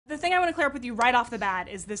The thing I want to clear up with you right off the bat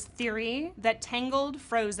is this theory that Tangled,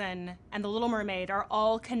 Frozen, and The Little Mermaid are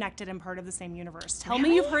all connected and part of the same universe. Tell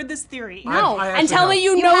me you've heard this theory. No. And tell me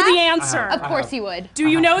you know the answer. Of course you would. Do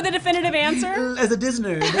you know the definitive answer? As a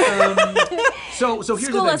Disney nerd. So here's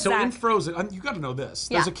School the thing. us, So Zach. in Frozen, you got to know this.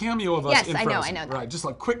 Yeah. There's a cameo of us Yes, in I Frozen. know that. Right, just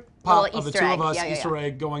a quick pop Little of the Easter two egg. of us, Yeah, yeah, Easter yeah.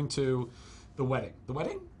 egg, going to the wedding. The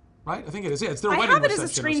wedding? Right? I think it is. Yeah, it's their I wedding have it as a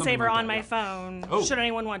reception or something screensaver like on that, my yeah. phone, Oh. should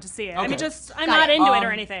anyone want to see it. I mean, Okay. I'm Got not it. into it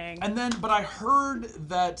or anything. And then, but I heard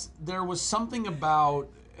that there was something about,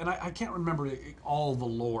 and I can't remember all the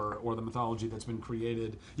lore or the mythology that's been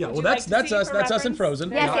created. Yeah, well, you that's like to see us. for That's us in reference?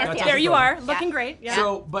 Frozen. Yes, Yeah, yes, that's yes. us in There you Frozen. are, looking great. Yeah.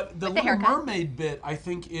 So, but the Little haircut. Mermaid bit, I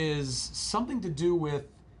think, is something to do with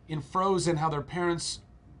in Frozen how their parents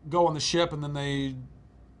go on the ship and then they,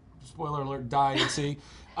 spoiler alert, die at sea.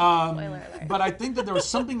 Spoiler alert. But I think that there was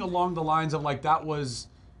something along the lines of like that was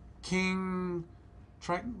King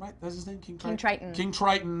Triton, right? That's his name, King Triton. King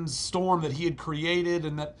Triton's storm that he had created,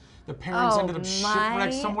 and that the parents ended up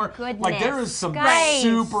shipwrecked somewhere. Like there is some Guys.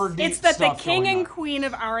 super deep It's that the stuff king going and on. queen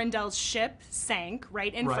of Arendelle's ship sank,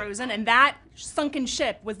 right, in Right. Frozen, and that sunken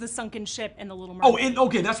ship was the sunken ship in The Little Mermaid. Oh,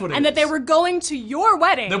 okay, that's what it is. And that they were going to your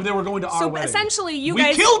wedding. They were going to our so wedding. essentially,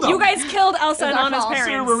 We killed them. you guys killed Elsa and our Anna's fault.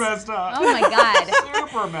 parents. Super messed up. Oh my God.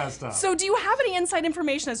 Super messed up. So do you have any inside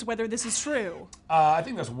information as to whether this is true? I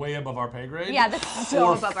think that's way above our pay grade. Yeah, that's so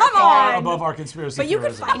Or above our Come far on. above our conspiracy But you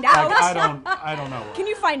could theorism. find out. Like, I don't know. Can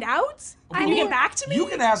you find out? Can you get back to me? You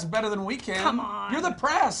can ask better than we can. Come on. You're the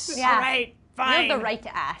press. Yeah. All right, You fine. have the right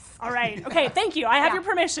to ask. All right. Okay, thank you. I have your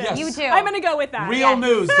permission. Yes. You too. I'm going to go with that. Real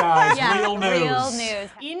news, guys. Yeah, Real news. Real news.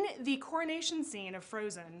 In the coronation scene of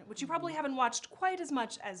Frozen, which you probably haven't watched quite as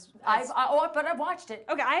much as... But I've watched it.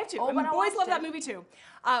 Okay, I have too. Oh, I mean, but I boys watched love it. that movie too.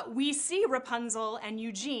 We see Rapunzel and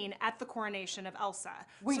Eugene at the coronation of Elsa.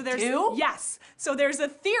 We so there's, do? Yes. So there's a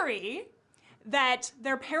theory that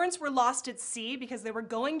their parents were lost at sea because they were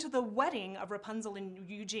going to the wedding of Rapunzel and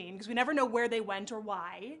Eugene, because we never know where they went or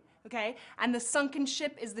why, okay? And the sunken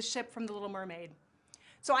ship is the ship from The Little Mermaid.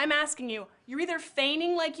 So I'm asking you, you're either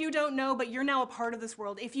feigning like you don't know, but you're now a part of this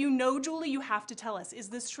world. If you know, Julie, you have to tell us. Is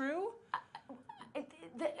this true?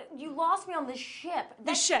 You lost me on the ship.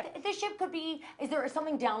 The ship. The ship could be. Is there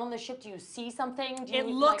something down on the ship? Do you see something? Do It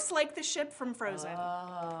you, looks like the ship from Frozen.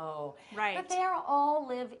 Oh. Right. But they all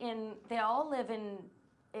live in. They all live in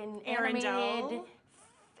Arendelle.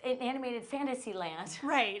 animated fantasy land.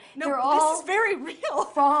 Right. No, They're this all is very real.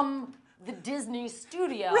 from the Disney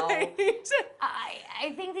studio. Right.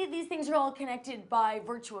 I think that these things are all connected by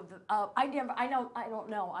virtue of the. I don't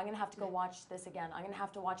know. I'm gonna have to go watch this again. I'm gonna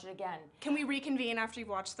have to watch it again. Can we reconvene after you've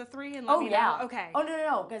watched the three and let me yeah. know? Okay. Oh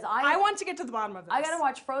no, because I want to get to the bottom of this. I gotta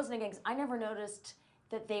watch Frozen again because I never noticed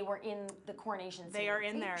that they were in the coronation scene. They are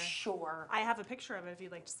in there. Sure. I have a picture of it if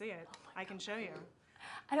you'd like to see it. I can show you.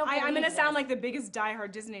 I don't. I'm believe gonna sound this. like the biggest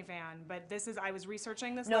diehard Disney fan, but this is, I was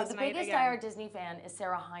researching this No, last the night biggest again. diehard Disney fan is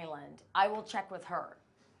Sarah Hyland. I will check with her.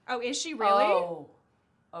 Oh, is she really?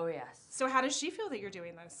 Oh yes. So how does she feel that you're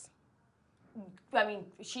doing this? I mean,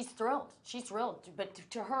 she's thrilled. She's thrilled. But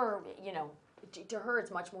to her, you know, to her,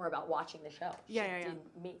 it's much more about watching the show. Yeah, She yeah, yeah.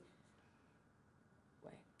 didn't meet.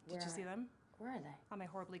 Wait. Did you see them? Where are they? On my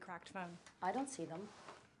horribly cracked phone. I don't see them.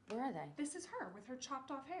 Where are they? This is her with her chopped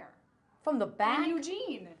off hair. From the back? And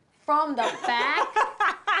Eugene. From the back?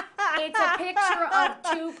 It's a picture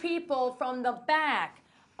of two people from the back.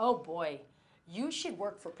 Oh boy, you should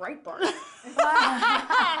work for Breitbart.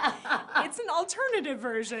 It's an alternative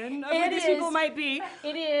version of It what these people is. might be.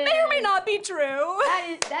 It is. May or may not be true.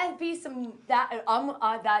 That'd be some that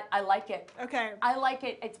I like it. Okay. I like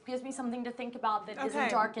it. It gives me something to think about that Okay. isn't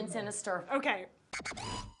dark and sinister. Okay.